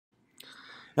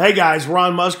Hey guys,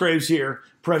 Ron Musgraves here,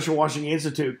 Pressure Washing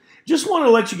Institute. Just want to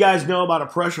let you guys know about a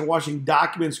pressure washing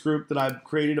documents group that I've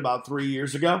created about 3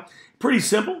 years ago. Pretty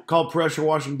simple, called Pressure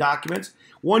Washing Documents.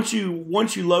 Once you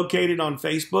locate it on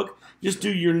Facebook, just do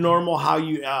your normal how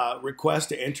you request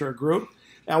to enter a group.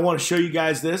 And I want to show you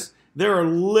guys this. There are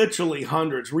literally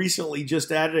hundreds. Recently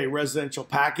just added a residential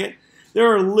packet.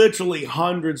 There are literally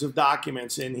hundreds of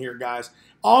documents in here, guys.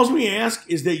 All we ask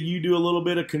is that you do a little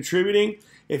bit of contributing.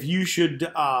 If you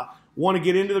should want to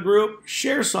get into the group,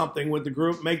 share something with the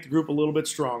group, make the group a little bit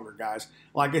stronger, guys.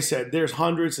 Like I said, there's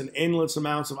hundreds and endless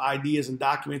amounts of ideas and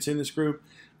documents in this group.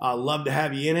 Love to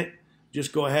have you in it.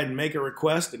 Just go ahead and make a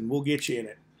request and we'll get you in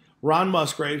it. Ron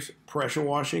Musgraves, Pressure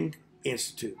Washing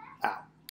Institute.